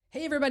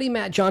Hey everybody,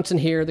 Matt Johnson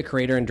here, the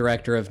creator and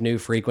director of New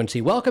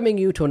Frequency, welcoming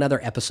you to another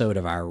episode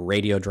of our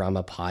radio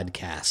drama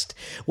podcast.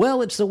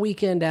 Well, it's the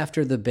weekend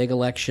after the big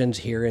elections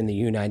here in the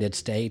United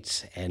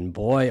States, and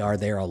boy, are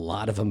there a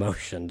lot of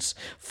emotions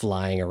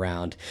flying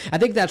around. I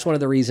think that's one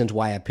of the reasons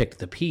why I picked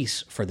the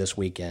piece for this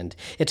weekend.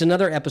 It's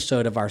another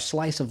episode of our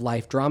Slice of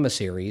Life drama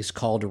series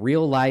called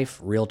Real Life,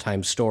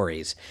 Real-Time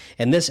Stories,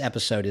 and this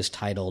episode is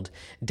titled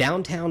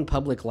Downtown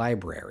Public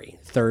Library,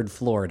 3rd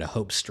Floor to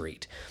Hope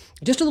Street.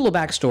 Just a little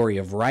backstory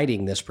of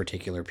writing this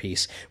particular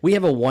piece. We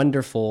have a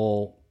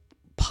wonderful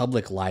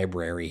public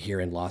library here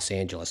in Los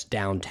Angeles,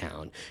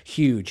 downtown,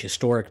 huge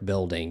historic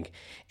building,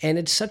 and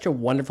it's such a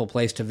wonderful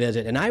place to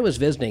visit. And I was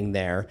visiting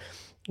there,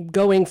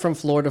 going from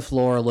floor to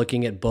floor,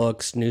 looking at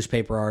books,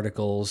 newspaper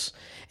articles,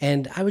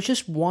 and I was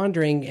just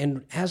wandering,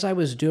 and as I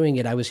was doing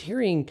it, I was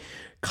hearing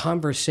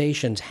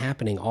conversations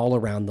happening all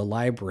around the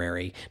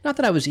library. Not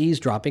that I was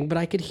eavesdropping, but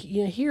I could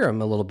hear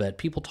them a little bit,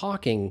 people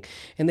talking,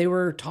 and they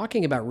were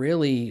talking about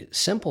really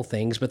simple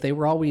things, but they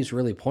were always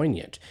really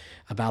poignant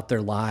about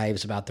their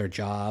lives, about their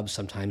jobs,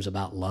 sometimes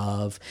about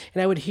love.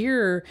 And I would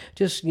hear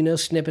just,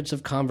 snippets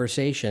of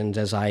conversations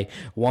as I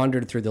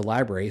wandered through the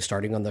library,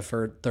 starting on the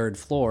 3rd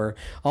floor,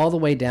 all the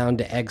way down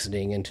to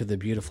exiting into the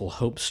beautiful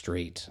Hope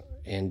Street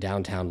in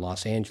downtown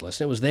Los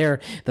Angeles. And it was there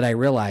that I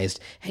realized,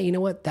 hey, you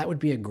know what? That would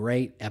be a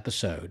great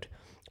episode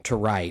to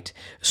write.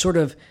 Sort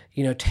of,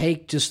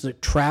 take just the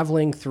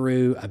traveling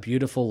through a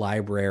beautiful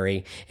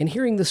library and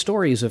hearing the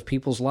stories of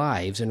people's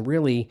lives and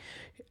really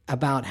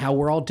about how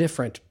we're all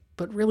different,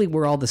 but really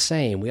we're all the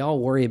same. We all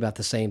worry about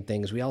the same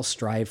things. We all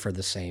strive for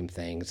the same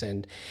things.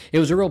 And it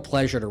was a real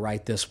pleasure to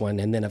write this one.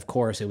 And then, of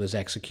course, it was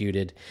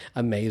executed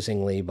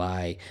amazingly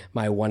by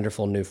my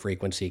wonderful New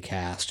Frequency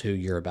cast, who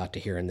you're about to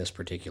hear in this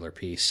particular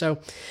piece. So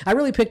I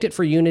really picked it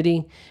for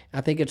Unity.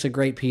 I think it's a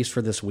great piece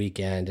for this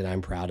weekend, and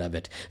I'm proud of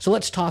it. So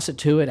let's toss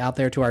it out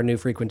there to our New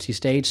Frequency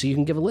stage so you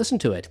can give a listen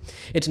to it.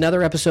 It's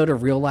another episode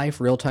of Real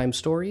Life, Real-Time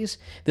Stories.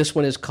 This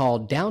one is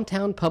called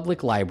Downtown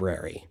Public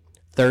Library,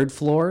 3rd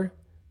Floor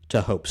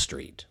to Hope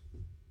Street.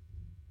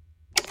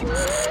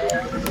 It's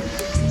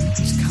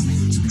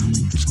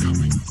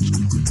coming.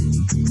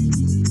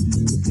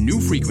 New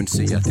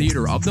Frequency, a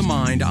theater of the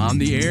mind, on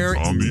the air.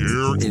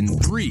 In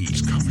 3.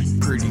 It's coming.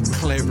 Pretty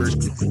clever.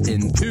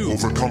 In 2.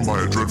 Overcome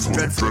by a dreadful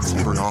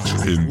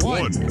curiosity. In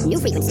 1. New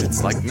Frequency.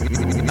 It's like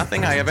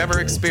nothing I have ever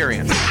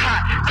experienced.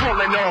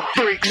 Calling all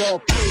freak.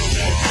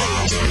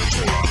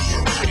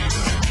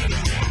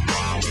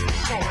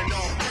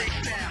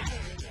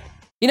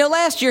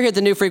 Last year here at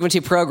the New Frequency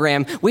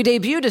program, we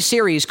debuted a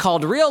series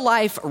called Real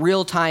Life,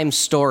 Real-Time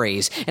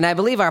Stories, and I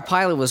believe our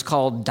pilot was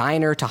called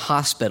Diner to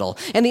Hospital.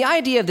 And the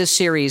idea of this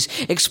series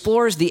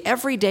explores the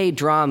everyday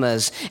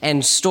dramas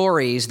and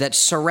stories that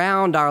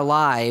surround our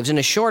lives in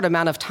a short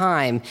amount of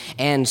time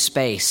and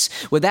space.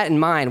 With that in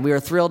mind, we are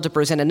thrilled to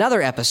present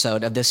another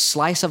episode of this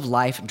Slice of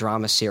Life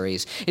drama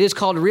series. It is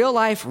called Real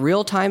Life,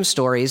 Real-Time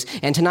Stories,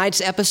 and tonight's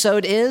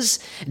episode is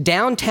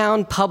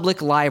Downtown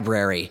Public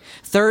Library,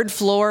 3rd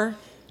Floor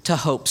to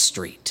Hope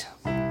Street.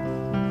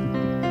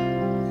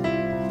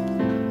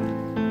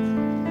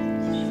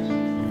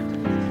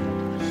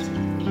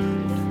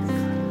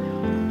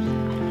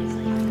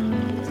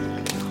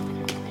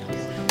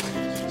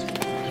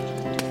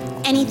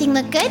 Anything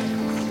look good?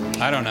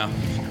 I don't know.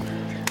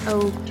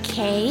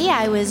 Okay,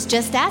 I was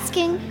just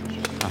asking.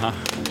 Uh-huh.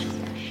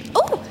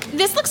 Oh,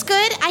 this looks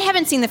good. I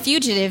haven't seen The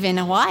Fugitive in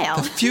a while.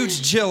 The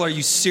Fuge, Jill, are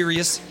you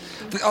serious?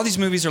 All these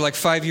movies are like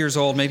 5 years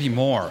old, maybe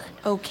more.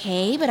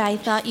 Okay, but I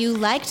thought you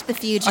liked The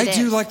Fugitive. I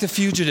do like The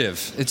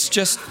Fugitive. It's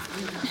just...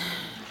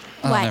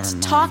 What? Never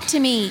mind. Talk to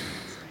me.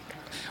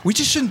 We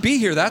just shouldn't be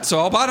here, that's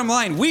all. Bottom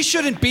line, we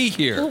shouldn't be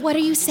here. Well, what are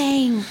you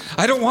saying?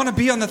 I don't want to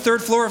be on the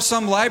 3rd floor of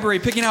some library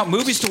picking out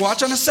movies to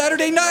watch on a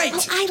Saturday night.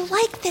 Well, I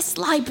like this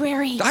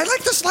library. I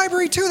like this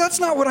library too, that's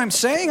not what I'm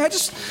saying.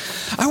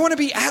 I want to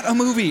be at a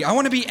movie. I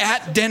want to be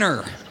at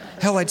dinner.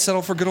 Hell, I'd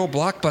settle for good old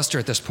Blockbuster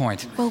at this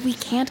point. Well, we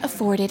can't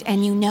afford it,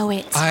 and you know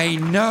it. I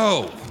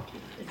know.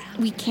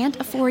 We can't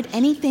afford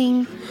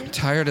anything. I'm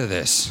tired of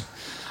this.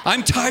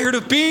 I'm tired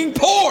of being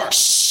poor.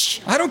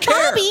 Shh. I don't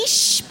care. Bobby,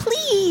 shh,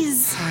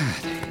 please.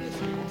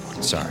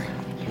 Sorry.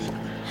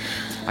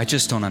 I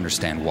just don't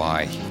understand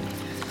why.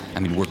 I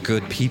mean, we're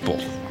good people.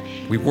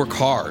 We work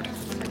hard.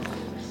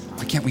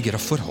 Why can't we get a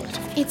foothold?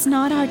 It's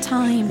not our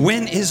time.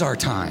 When is our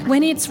time?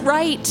 When it's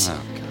right.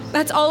 Oh,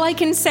 That's all I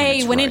can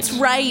say. When it's it's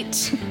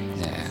right.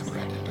 yeah,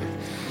 right.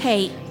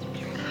 Hey,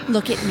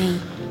 look at me.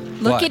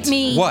 Look What? at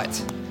me.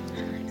 What?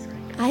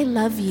 I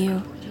love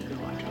you.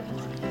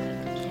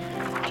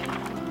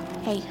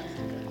 Hey,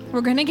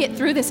 we're gonna get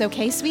through this,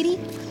 okay, sweetie?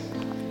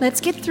 Let's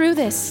get through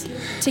this.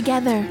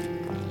 Together.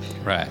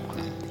 Right.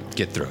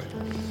 Get through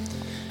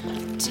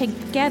it.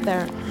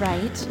 Together,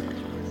 right?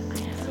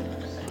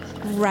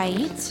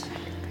 Right?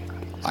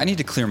 I need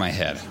to clear my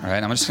head, all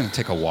right? I'm just going to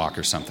take a walk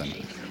or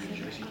something.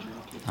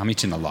 I'll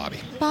meet you in the lobby.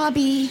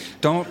 Bobby.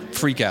 Don't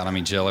freak out on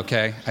me, Jill,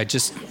 okay? I'm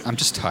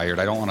just tired.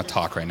 I don't want to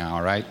talk right now,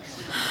 all right?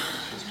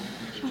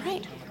 All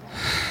right.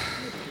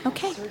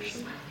 Okay.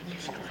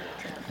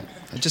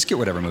 Just get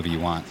whatever movie you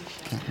want.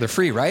 They're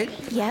free, right?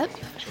 Yep.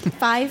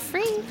 5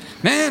 free.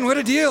 Man, what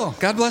a deal.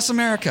 God bless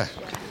America.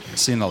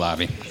 See you in the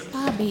lobby.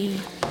 Bobby.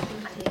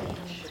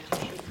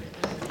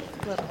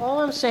 Look,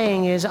 all I'm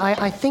saying is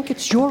I think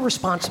it's your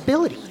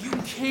responsibility. You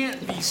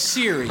can't be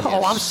serious.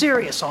 Oh, I'm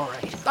serious, all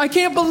right. I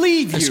can't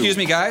believe you. Excuse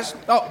me, guys.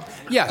 Oh,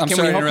 yeah. I'm Can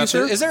sorry we to help you, interrupt.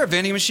 sir? Is there a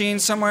vending machine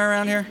somewhere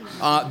around here?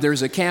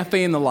 There's a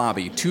cafe in the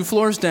lobby, 2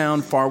 floors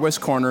down, far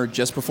west corner,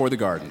 just before the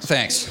gardens.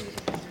 Thanks.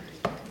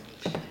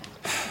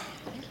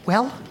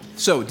 Well?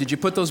 So, did you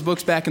put those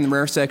books back in the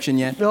rare section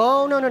yet?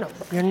 No.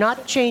 You're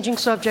not changing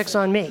subjects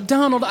on me.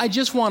 Donald, I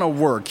just want to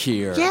work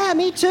here. Yeah,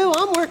 me too.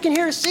 I'm working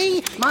here.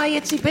 See? My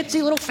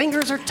itsy-bitsy little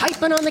fingers are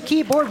typing on the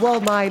keyboard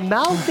while my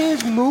mouth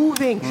is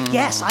moving.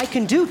 Yes, I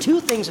can do 2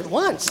 things at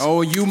once.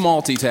 Oh, you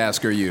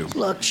multitasker, you.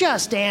 Look,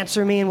 just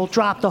answer me and we'll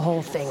drop the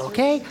whole thing,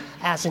 okay?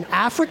 As an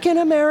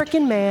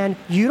African-American man,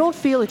 you don't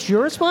feel it's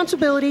your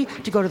responsibility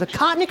to go to the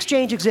Cotton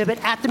Exchange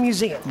exhibit at the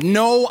museum.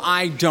 No,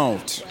 I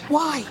don't.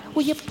 Why?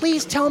 Will you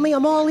please tell me?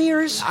 I'm all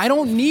ears. I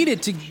don't need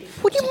it to...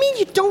 What do you mean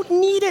you don't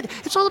need it?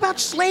 It's all about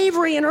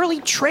slavery and early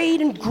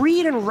trade and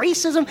greed and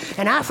racism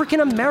and African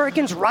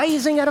Americans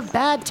rising out of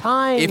bad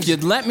times. If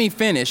you'd let me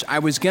finish, I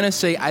was going to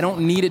say I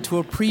don't need it to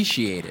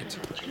appreciate it.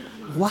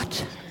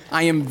 What?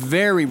 I am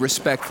very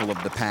respectful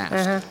of the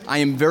past. I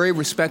am very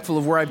respectful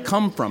of where I've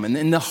come from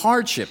and the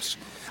hardships.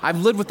 I've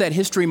lived with that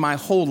history my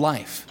whole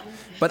life.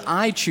 But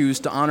I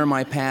choose to honor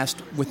my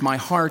past with my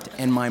heart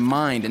and my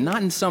mind, and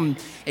not in some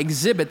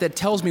exhibit that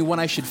tells me what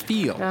I should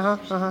feel.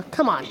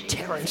 Come on,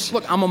 Terrence.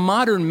 Look, I'm a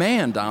modern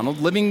man, Donald,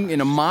 living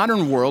in a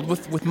modern world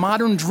with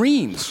modern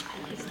dreams.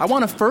 I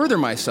want to further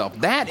myself.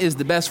 That is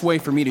the best way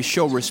for me to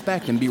show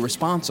respect and be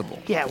responsible.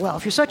 Yeah, well,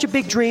 if you're such a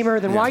big dreamer,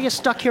 then why are you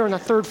stuck here on the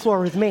 3rd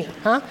floor with me,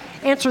 huh?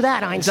 Answer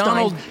that, Einstein.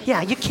 Donald.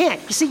 Yeah, you can't.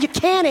 You see, you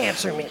can't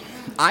answer me.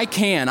 I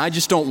can, I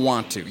just don't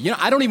want to. You know,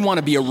 I don't even want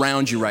to be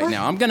around you right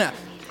now. I'm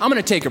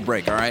gonna take a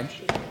break, all right?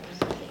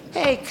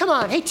 Hey, come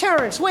on. Hey,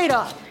 Terrence, wait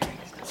up.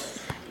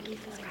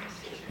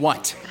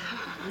 What?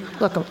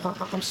 Look,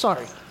 I'm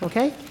sorry,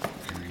 okay?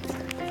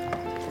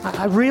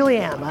 I really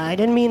am. I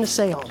didn't mean to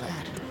say all that.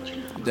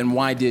 Then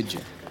why did you?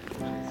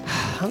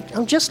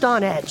 I'm just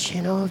on edge,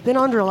 you know. I've been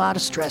under a lot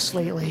of stress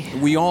lately.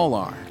 We all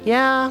are.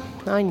 Yeah,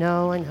 I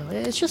know.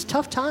 It's just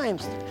tough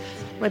times.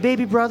 My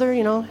baby brother,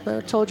 you know,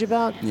 I told you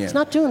about, he's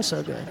not doing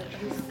so good.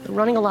 They're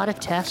running a lot of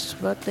tests,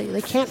 but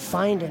they can't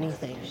find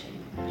anything.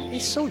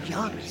 He's so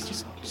young. He's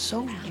just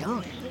so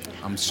young.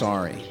 I'm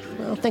sorry.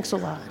 Well, thanks a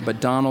lot. But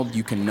Donald,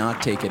 you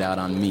cannot take it out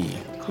on me.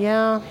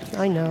 Yeah,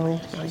 I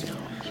know.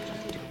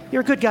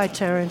 You're a good guy,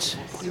 Terrence.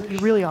 You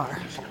really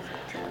are.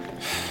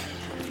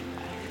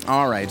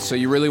 All right, so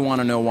you really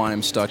want to know why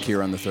I'm stuck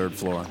here on the 3rd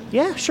floor?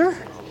 Yeah, sure.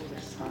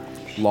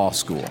 Law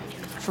school.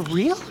 For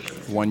real?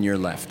 1 year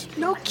left.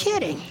 No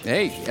kidding.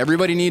 Hey,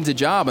 everybody needs a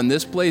job, and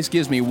this place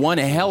gives me one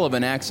hell of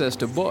an access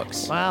to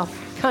books. Wow,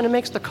 kind of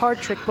makes the card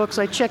trick books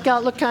I check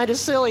out look kind of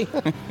silly.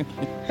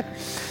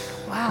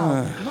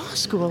 Wow, law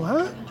school,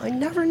 huh? I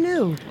never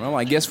knew. Well,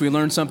 I guess we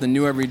learn something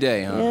new every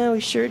day, huh? Yeah,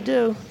 we sure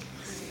do.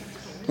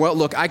 Well,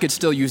 look, I could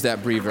still use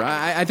that breather.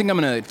 I think I'm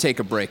going to take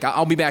a break.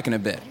 I'll be back in a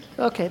bit.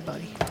 Okay,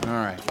 buddy. All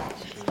right.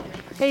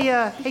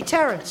 Hey,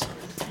 Terrence.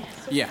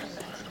 Yeah.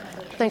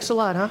 Thanks a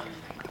lot, huh?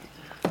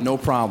 No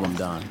problem,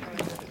 Don.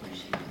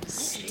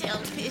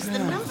 Stealth is the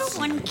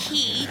 #1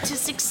 key to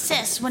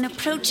success when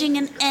approaching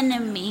an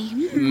enemy.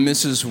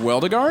 Mrs.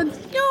 Weldegard?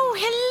 Oh,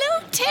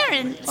 hello,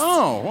 Terrence.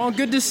 Oh, well,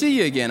 good to see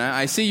you again.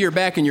 I see you're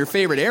back in your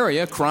favorite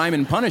area, crime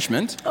and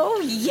punishment.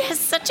 Oh, yes,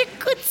 such a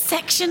good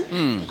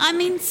section. I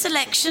mean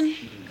selection.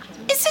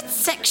 Is it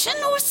section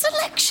or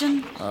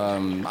selection?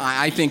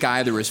 I think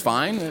either is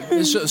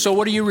fine. So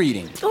what are you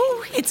reading?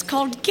 Oh, it's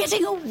called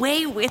Getting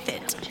Away with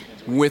It.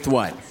 With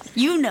what?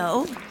 You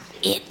know,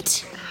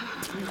 it.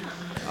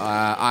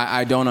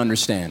 I don't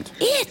understand.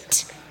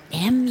 It.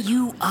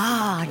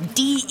 MURDER.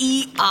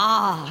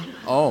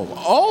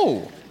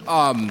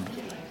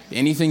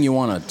 Anything you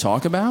want to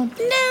talk about?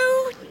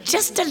 No,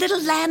 just a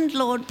little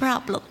landlord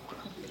problem.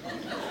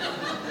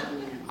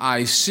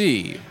 I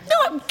see. No,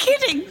 I'm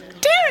kidding.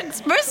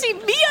 Terrence, mercy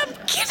me, I'm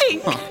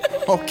kidding.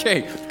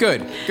 Okay,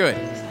 good.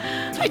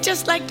 I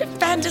just like to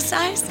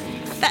fantasize.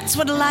 That's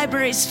what a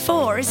library's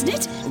for, isn't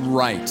it?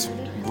 Right.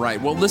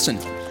 Well, listen,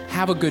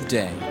 have a good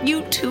day.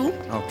 You too.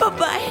 Okay.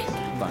 Bye-bye.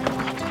 Bye.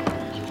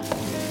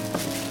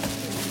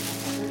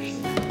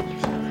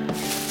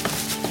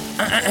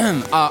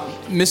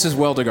 Mrs.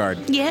 Weldegard.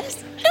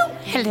 Yes? Oh,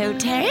 hello,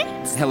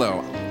 Terrence.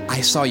 Hello.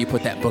 I saw you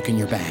put that book in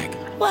your bag.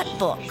 What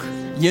book?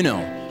 You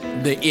know,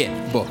 the It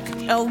book.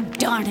 Oh,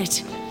 darn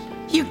it.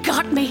 You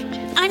got me.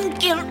 I'm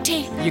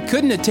guilty. You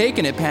couldn't have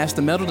taken it past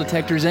the metal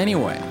detectors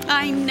anyway.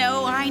 I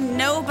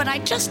know, but I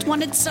just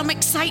wanted some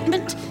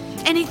excitement.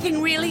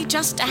 Anything really,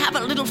 just to have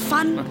a little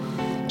fun.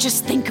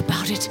 Just think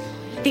about it.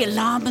 The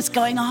alarm was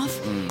going off.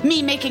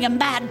 Me making a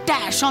mad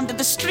dash onto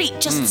the street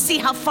just to see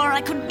how far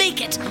I could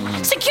make it.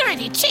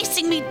 Security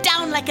chasing me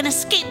down like an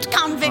escaped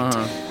convict.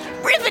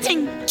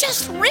 Riveting,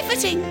 just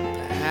riveting.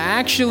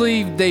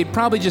 Actually, they'd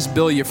probably just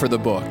bill you for the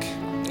book.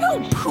 Oh,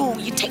 pooh,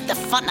 you take the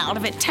fun out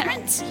of it,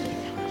 Terrence.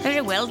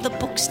 Very well, the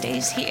book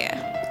stays here.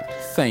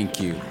 Thank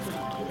you.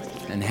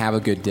 And have a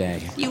good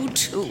day. You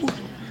too.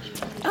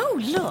 Oh,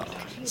 look.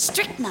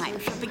 Strychnine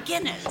for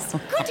beginners.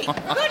 Goody,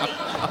 goody.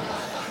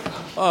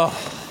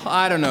 Oh,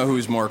 I don't know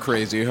who's more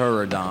crazy, her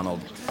or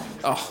Donald.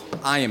 Oh,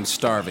 I am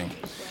starving.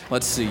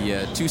 Let's see,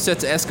 2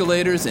 sets of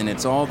escalators, and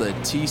it's all the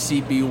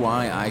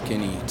TCBY I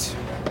can eat.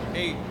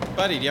 Hey,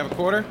 buddy, do you have a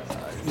quarter?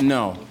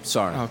 No,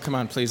 sorry. Oh, come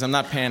on, please. I'm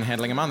not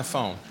panhandling. I'm on the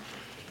phone.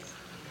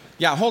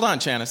 Yeah, hold on,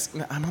 Janice.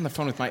 I'm on the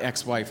phone with my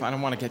ex-wife. I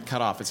don't want to get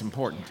cut off. It's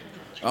important.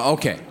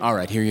 Okay, all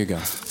right, here you go.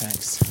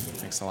 Thanks.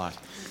 Thanks a lot.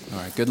 All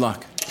right, good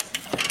luck.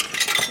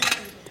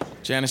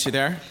 Janice, you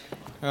there?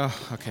 Oh,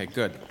 okay,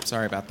 good.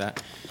 Sorry about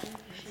that.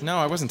 No,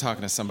 I wasn't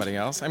talking to somebody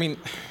else. I mean,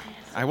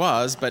 I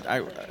was, but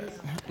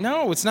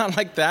no, it's not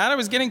like that. I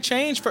was getting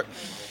changed for...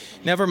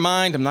 Never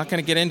mind, I'm not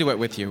going to get into it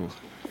with you.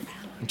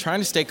 I'm trying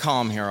to stay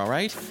calm here, all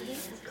right?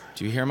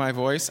 Do you hear my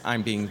voice?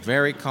 I'm being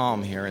very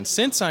calm here, and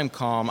since I'm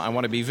calm, I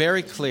want to be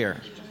very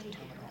clear.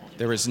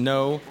 There is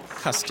no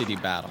custody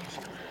battle.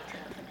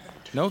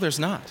 No, there's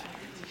not.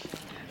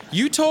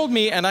 You told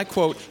me, and I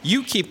quote,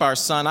 "You keep our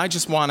son, I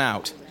just want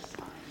out."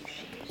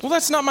 Well,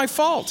 that's not my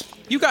fault.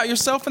 You got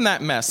yourself in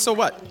that mess, so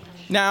what?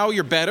 Now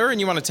you're better and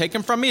you want to take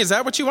him from me? Is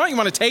that what you want? You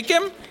want to take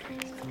him?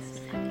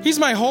 He's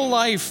my whole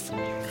life.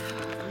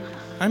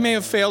 I may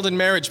have failed in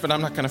marriage, but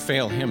I'm not going to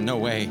fail him. No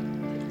way.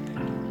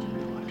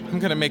 I'm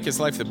going to make his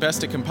life the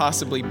best it can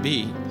possibly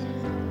be.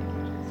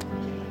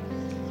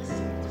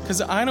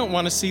 Because I don't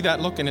want to see that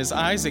look in his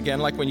eyes again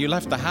like when you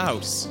left the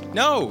house.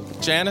 No,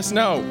 Janice,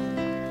 no.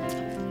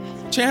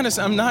 Janice,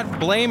 I'm not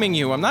blaming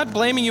you. I'm not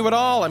blaming you at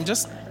all. I'm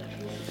just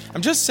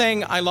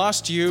saying I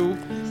lost you.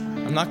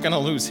 I'm not going to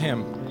lose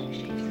him.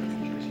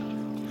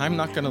 I'm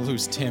not going to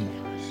lose Tim.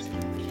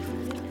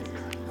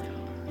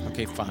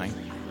 Okay, fine.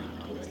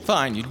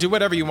 Fine, you do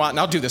whatever you want, and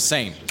I'll do the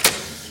same.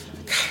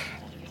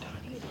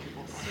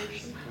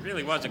 It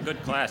really was a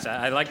good class.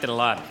 I liked it a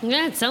lot.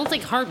 Yeah, it sounds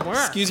like hard work.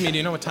 Excuse me, do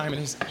you know what time it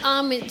is?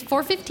 It's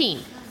 4:15.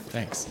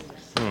 Thanks.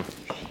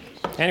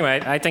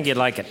 Anyway, I think you'd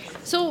like it.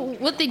 So,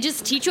 what, they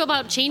just teach you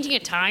about changing a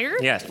tire?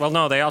 Yes. Well,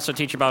 no, they also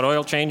teach about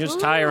oil changes,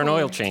 tire and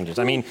oil changes.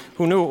 I mean,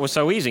 who knew it was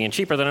so easy and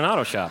cheaper than an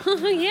auto shop?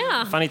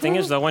 Yeah. Funny thing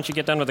is, though, once you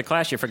get done with the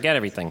class, you forget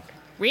everything.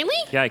 Really?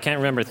 Yeah, I can't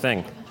remember a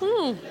thing.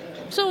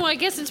 So I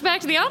guess it's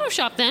back to the auto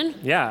shop then.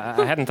 Yeah,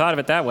 I hadn't thought of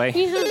it that way.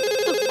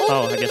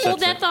 Oh, I guess hold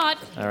that's that it. thought.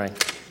 All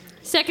right.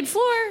 Second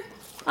floor.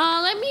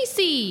 Let me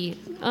see.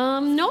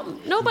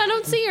 Nope, I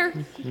don't see her.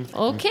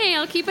 Okay,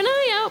 I'll keep an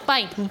eye out.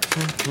 Bye.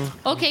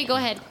 Okay, go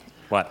ahead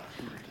What?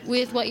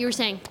 with what you were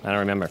saying. I don't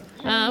remember.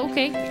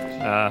 Okay.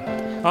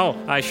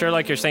 I sure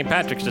like your St.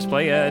 Patrick's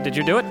display. Did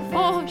you do it?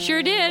 Oh,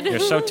 sure did. You're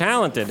so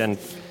talented and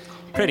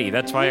pretty.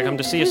 That's why I come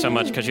to see you so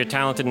much, because you're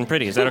talented and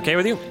pretty. Is that okay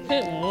with you?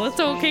 Well, it's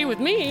okay with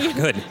me.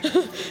 Good.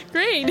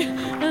 Great.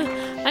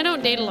 I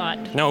don't date a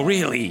lot. No,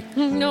 really?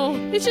 No,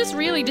 it's just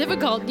really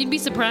difficult. You'd be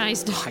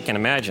surprised. I can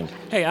imagine.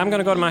 Hey, I'm going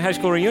to go to my high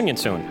school reunion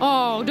soon.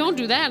 Oh, don't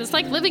do that. It's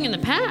like living in the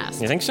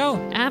past. You think so?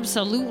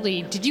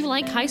 Absolutely. Did you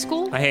like high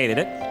school? I hated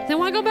it. Then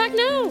why go back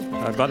now?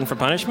 A glutton for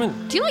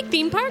punishment? Do you like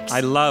theme parks?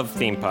 I love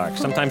theme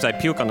parks. Sometimes I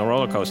puke on the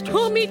roller coasters.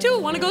 Oh, me too.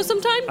 Want to go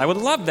sometime? I would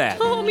love that.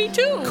 Oh, me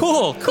too.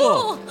 Cool.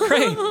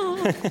 Great.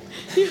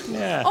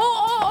 Yeah.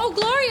 Oh,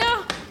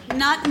 Gloria.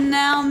 Not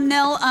now,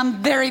 Nell.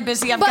 I'm very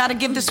busy. I've got to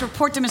give this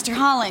report to Mr.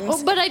 Hollings.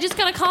 Oh, but I just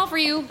got a call for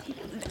you.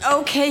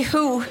 Okay,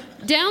 who?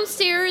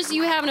 Downstairs,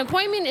 you have an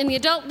appointment in the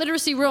adult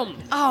literacy room.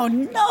 Oh,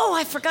 no,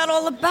 I forgot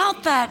all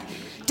about that.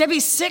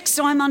 Debbie's sick,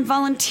 so I'm on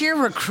volunteer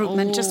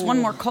recruitment. Just one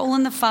more coal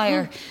in the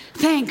fire.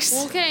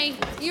 Thanks. Okay,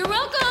 you're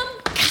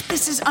welcome. God,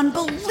 this is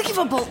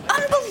unbelievable.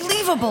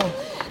 Unbelievable.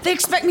 They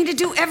expect me to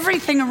do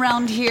everything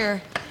around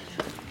here.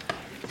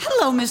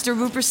 Hello, Mr.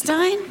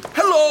 Ruperstein.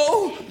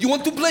 Hello. You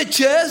want to play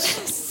chess?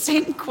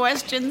 Same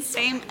question,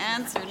 same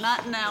answer.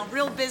 Not now.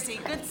 Real busy.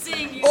 Good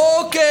seeing you.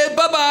 Okay,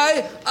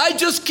 bye-bye. I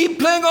just keep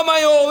playing on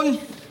my own.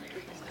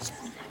 It's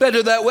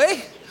better that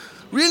way.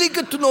 Really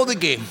good to know the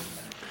game.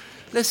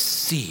 Let's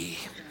see.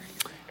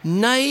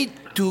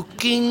 Knight to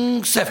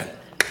king 7.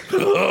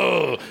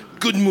 Oh,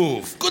 good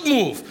move. Good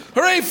move.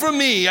 Hooray for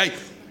me.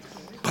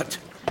 But...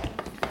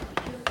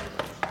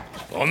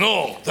 Oh,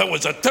 no. That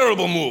was a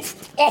terrible move.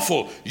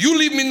 Awful. You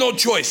leave me no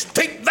choice.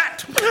 Take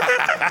that.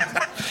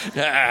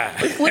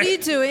 What are you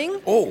doing?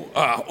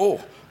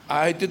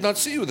 I did not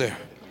see you there.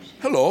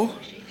 Hello.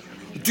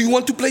 Do you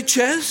want to play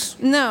chess?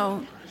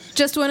 No.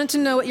 Just wanted to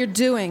know what you're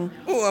doing.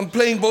 Oh, I'm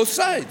playing both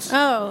sides.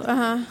 Oh,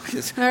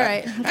 Yes. All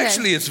right. Okay.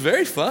 Actually, it's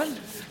very fun.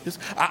 Yes.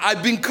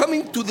 I've been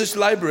coming to this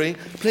library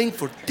playing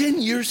for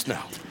 10 years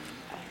now.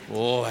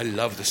 Oh, I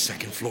love the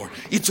second floor.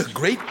 It's a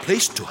great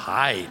place to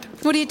hide.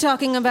 What are you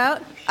talking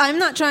about? I'm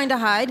not trying to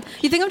hide.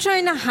 You think I'm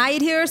trying to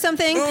hide here or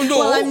something? Oh, no.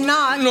 Well, I'm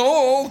not.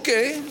 No,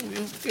 okay.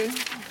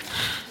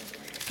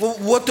 Well,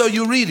 what are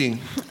you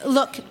reading?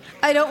 Look,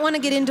 I don't want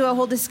to get into a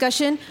whole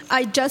discussion.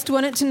 I just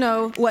wanted to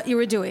know what you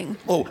were doing.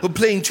 Oh,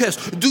 playing chess.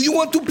 Do you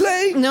want to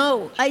play?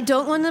 No, I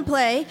don't want to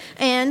play,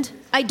 and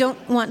I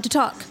don't want to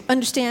talk.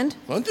 Understand?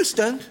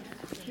 Understand.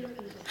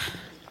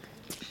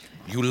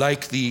 You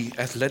like the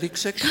athletic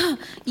section?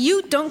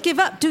 You don't give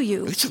up, do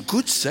you? It's a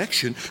good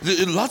section.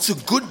 Lots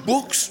of good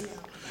books.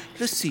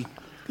 Let's see.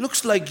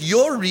 Looks like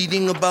you're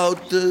reading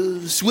about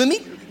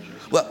swimming.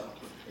 Well,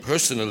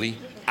 personally,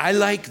 I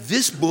like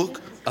this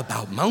book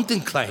about mountain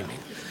climbing.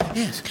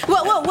 Yes.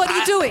 What are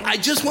you doing? I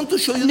just want to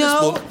show you this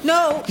book.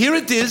 No. Here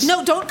it is.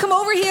 No, don't come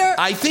over here.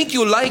 I think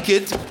you'll like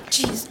it.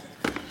 Jeez.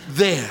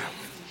 There.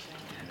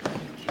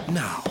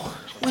 Now,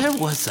 where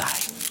was I?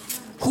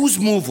 Whose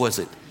move was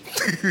it?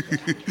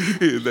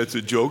 That's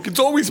a joke. It's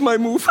always my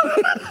move.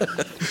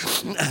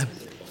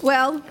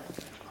 Well,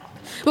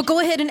 go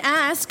ahead and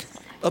ask.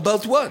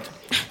 About what?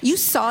 You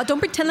saw. Don't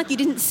pretend like you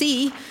didn't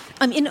see.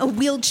 I'm in a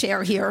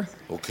wheelchair here.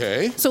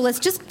 Okay. So let's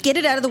just get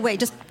it out of the way.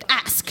 Just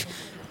ask.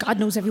 God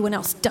knows everyone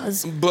else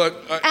does. But...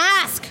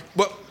 ask!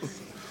 But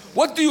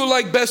what do you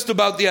like best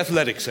about the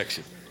athletic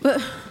section?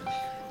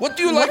 What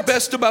do you like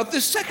best about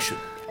this section?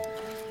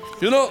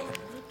 You know,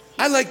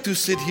 I like to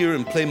sit here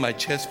and play my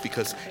chess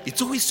because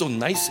it's always so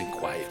nice and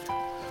quiet.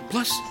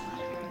 Plus,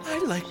 I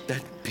like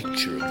that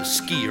picture of the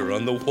skier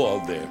on the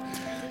wall there.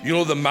 You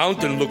know, the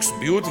mountain looks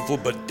beautiful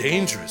but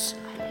dangerous.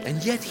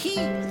 And yet he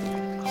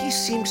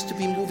seems to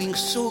be moving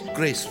so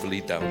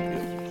gracefully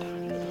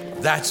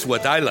downhill. That's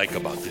what I like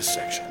about this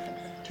section.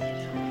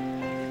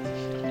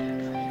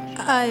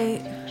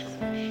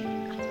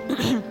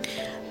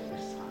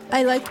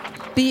 I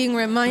like being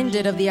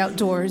reminded of the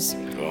outdoors.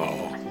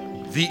 Oh,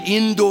 the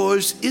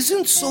indoors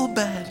isn't so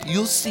bad.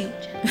 You'll see.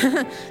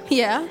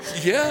 Yeah?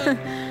 Yeah.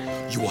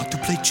 You ought to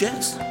play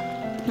chess.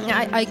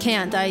 I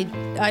can't.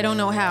 I don't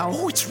know how.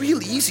 Oh, it's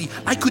real easy.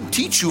 I could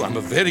teach you. I'm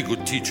a very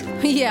good teacher.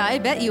 Yeah, I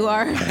bet you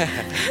are.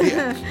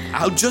 Yeah.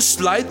 I'll just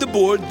slide the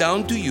board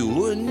down to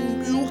you,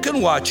 and you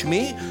can watch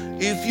me.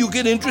 If you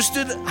get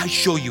interested, I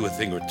show you a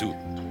thing or two.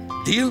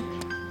 Deal?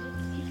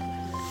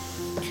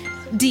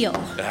 Deal.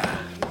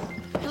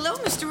 Hello,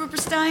 Mr.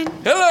 Ruperstein.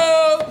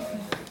 Hello!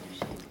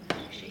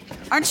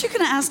 Aren't you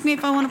going to ask me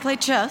if I want to play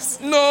chess?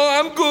 No,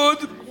 I'm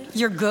good.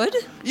 You're good?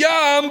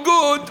 Yeah, I'm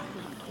good.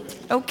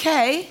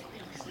 Okay.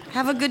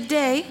 Have a good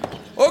day.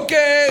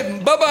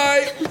 Okay,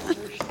 bye-bye.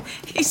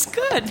 He's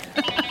good.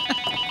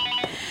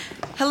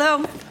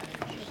 Hello?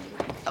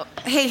 Oh,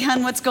 hey,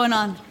 hon, what's going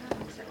on?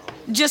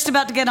 Just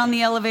about to get on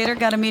the elevator.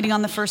 Got a meeting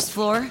on the first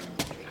floor.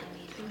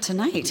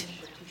 Tonight?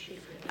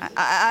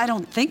 I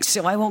don't think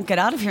so. I won't get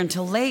out of here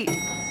until late.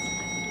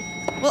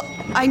 Well,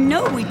 I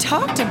know we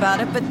talked about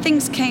it, but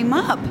things came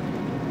up.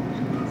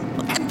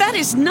 That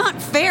is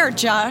not fair,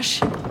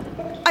 Josh.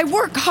 I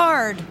work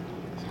hard.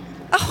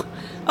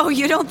 Oh,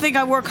 you don't think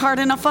I work hard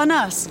enough on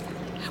us?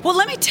 Well,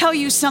 let me tell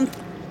you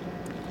something.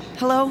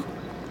 Hello?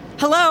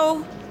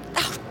 Hello?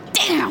 Oh,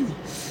 damn!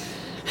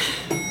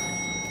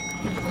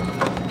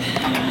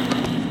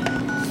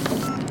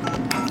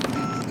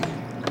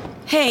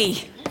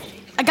 Hey,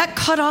 I got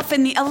cut off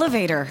in the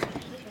elevator.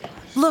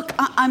 Look,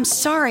 I'm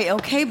sorry,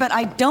 okay, but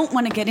I don't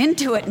want to get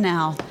into it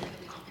now.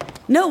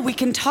 No, we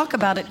can talk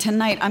about it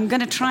tonight. I'm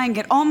going to try and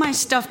get all my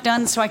stuff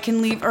done so I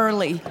can leave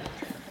early.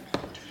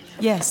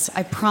 Yes,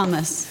 I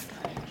promise.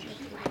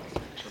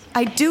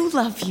 I do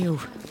love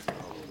you.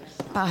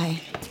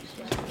 Bye.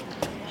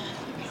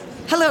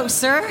 Hello,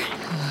 sir.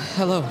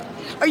 Hello.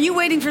 Are you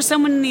waiting for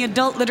someone in the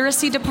adult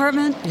literacy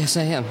department? Yes,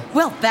 I am.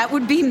 Well, that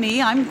would be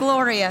me. I'm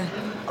Gloria.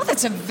 Oh,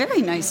 that's a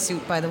very nice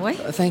suit, by the way.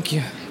 Thank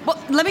you. Well,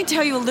 let me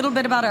tell you a little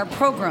bit about our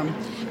program.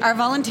 Our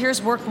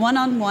volunteers work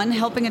one-on-one,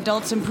 helping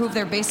adults improve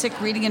their basic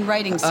reading and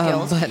writing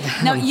skills.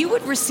 Now, you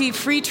would receive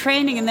free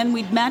training, and then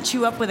we'd match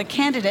you up with a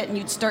candidate, and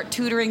you'd start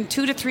tutoring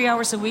 2 to 3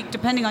 hours a week,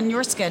 depending on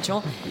your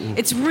schedule.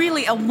 It's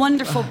really a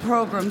wonderful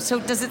program. So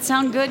does it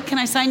sound good? Can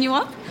I sign you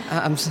up?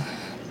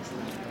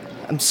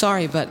 I'm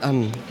sorry, but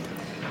I'm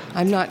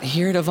not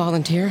here to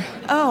volunteer.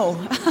 Oh.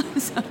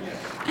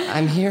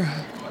 I'm here.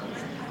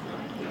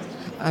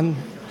 I'm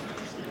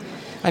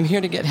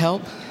here to get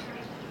help,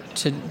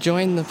 to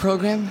join the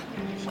program.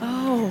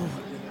 Oh.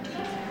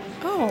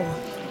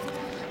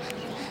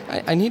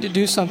 I need to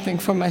do something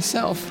for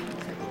myself.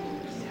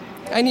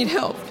 I need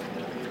help.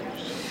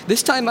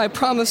 This time I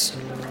promised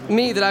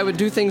me that I would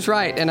do things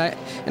right, and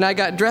I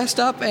got dressed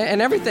up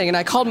and everything, and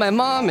I called my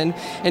mom,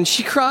 and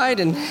she cried,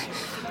 and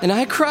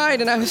I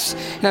cried, and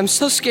I'm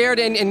so scared,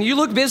 and you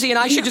look busy, and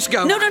I should just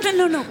go.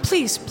 No.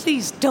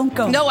 Please, don't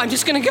go. No, I'm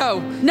just gonna go.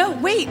 No,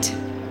 wait.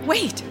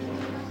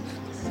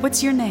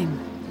 What's your name?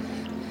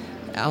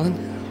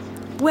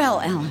 Alan. Well,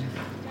 Alan,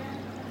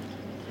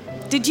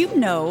 did you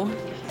know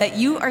that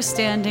you are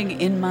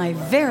standing in my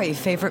very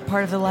favorite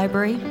part of the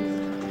library?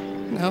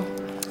 No.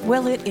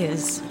 Well, it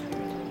is.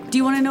 Do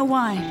you want to know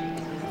why?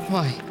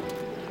 Why?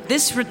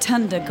 This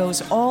rotunda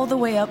goes all the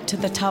way up to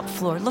the top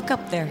floor. Look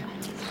up there.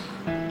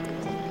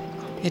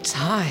 It's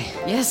high.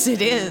 Yes,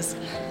 it is.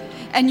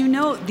 And you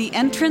know, the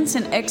entrance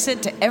and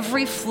exit to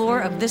every floor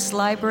of this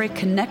library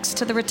connects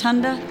to the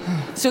rotunda.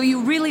 So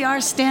you really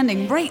are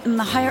standing right in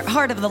the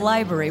heart of the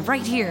library,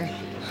 right here.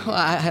 Well,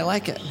 I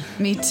like it.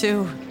 Me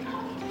too.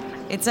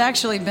 It's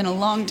actually been a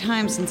long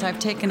time since I've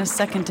taken a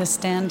second to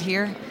stand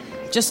here,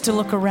 just to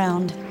look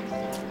around.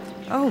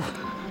 Oh,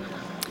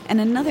 And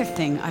another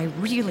thing I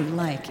really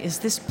like is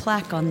this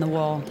plaque on the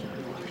wall.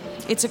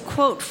 It's a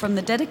quote from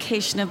the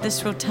dedication of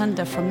this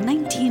rotunda from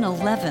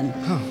 1911.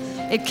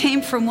 It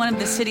came from one of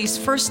the city's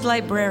first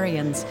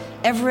librarians,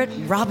 Everett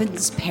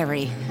Robbins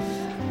Perry.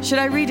 Should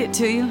I read it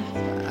to you?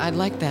 I'd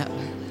like that.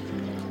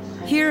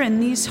 Here in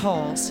these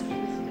halls,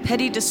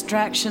 petty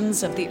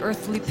distractions of the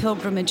earthly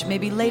pilgrimage may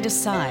be laid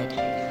aside,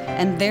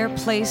 and their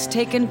place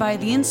taken by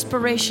the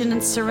inspiration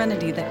and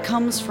serenity that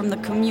comes from the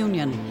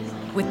communion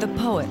with the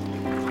poet,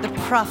 the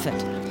prophet,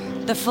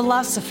 the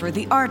philosopher,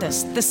 the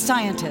artist, the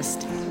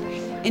scientist.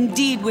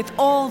 Indeed, with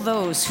all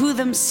those who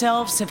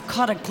themselves have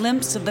caught a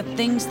glimpse of the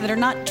things that are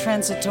not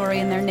transitory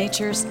in their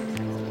natures,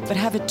 but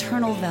have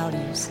eternal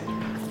values.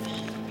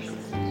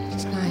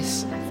 It's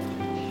nice.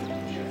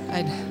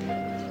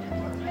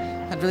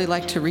 I'd really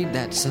like to read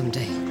that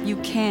someday. You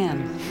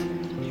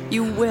can.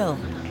 You will.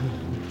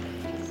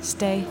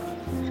 Stay.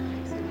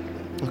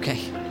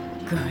 Okay.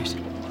 Good.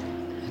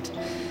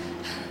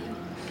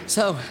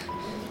 So,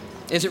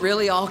 is it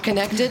really all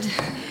connected?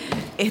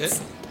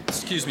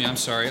 Excuse me, I'm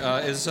sorry.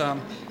 Is there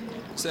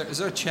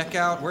a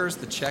checkout? Where's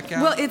the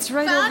checkout? Well, it's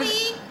right over...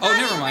 Oh,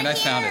 never mind. I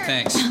found it.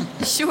 Thanks.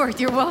 Sure,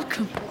 you're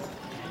welcome.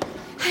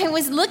 I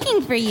was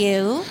looking for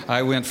you.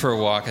 I went for a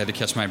walk. I had to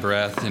catch my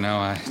breath.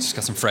 I just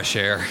got some fresh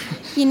air.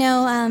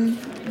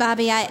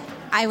 Bobby,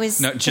 I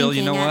was No, Jill,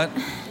 you thinking, know what?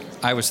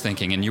 I was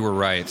thinking, and you were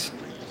right.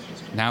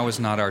 Now is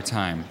not our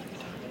time.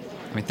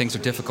 I mean, things are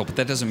difficult, but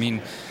that doesn't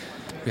mean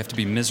we have to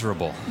be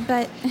miserable.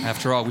 But...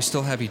 After all, we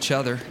still have each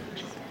other.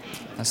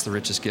 That's the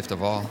richest gift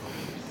of all.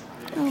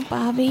 Oh,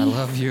 Bobby. I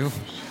love you.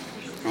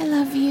 I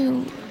love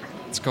you.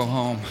 Let's go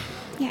home.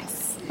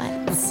 Yes,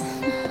 let's.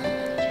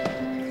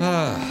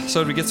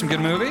 So did we get some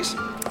good movies?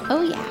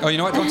 Oh, yeah. Oh, you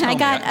know what? Don't tell I me.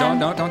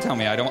 got, Don't tell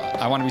me.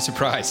 I want to be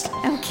surprised.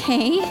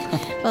 Okay.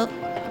 Well,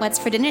 what's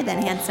for dinner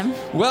then, handsome?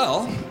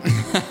 Well,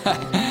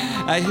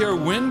 I hear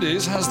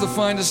Wendy's has the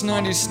finest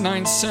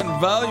 99-cent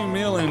value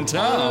meal in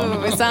town.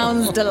 Oh, it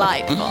sounds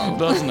delightful.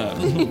 Doesn't it?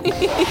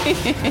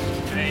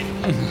 Hey,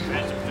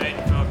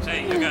 folks.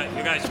 Hey,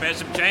 you guys spare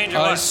some change or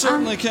I what?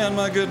 certainly can,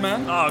 my good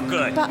man. Oh,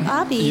 good. But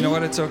Bobby... You know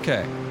what? It's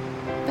okay.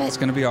 But... It's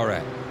going to be all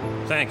right.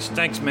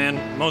 Thanks,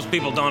 man. Most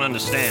people don't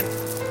understand.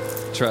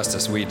 Trust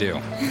us, we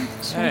do.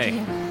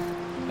 Hey,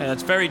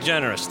 that's very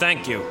generous.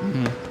 Thank you.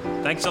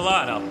 Mm-hmm. Thanks a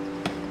lot. I'll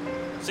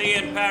see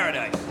you in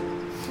paradise.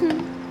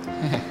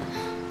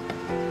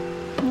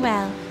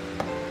 Well,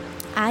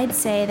 I'd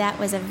say that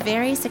was a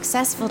very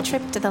successful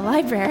trip to the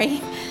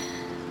library.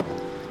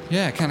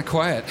 Yeah, kind of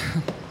quiet.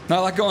 Not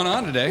a lot going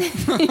on today.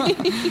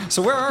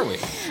 So where are we?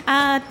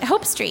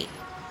 Hope Street.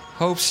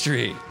 Hope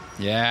Street.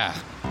 Yeah.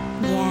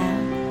 Yeah.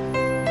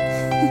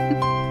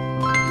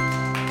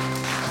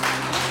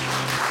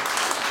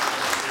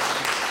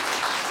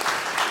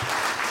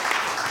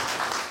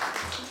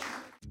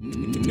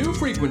 New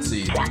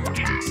Frequency.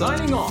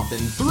 Signing off in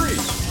 3,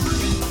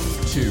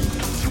 2,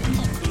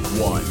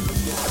 1.